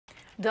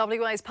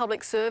WA's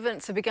public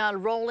servants have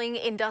begun rolling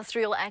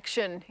industrial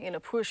action in a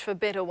push for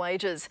better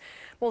wages.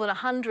 More than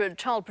 100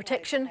 child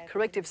protection,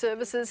 corrective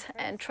services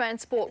and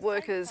transport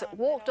workers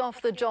walked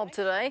off the job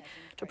today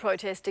to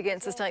protest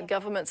against the state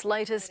government's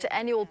latest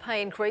annual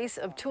pay increase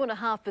of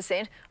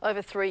 2.5%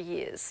 over 3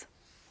 years.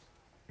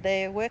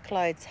 Their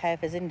workloads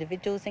have, as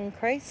individuals,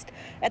 increased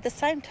at the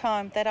same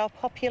time that our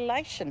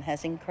population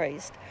has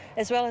increased,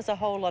 as well as a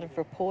whole lot of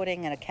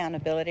reporting and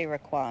accountability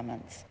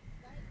requirements.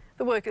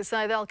 The workers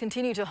say they'll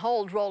continue to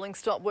hold rolling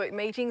stop work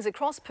meetings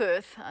across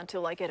Perth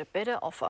until they get a better offer.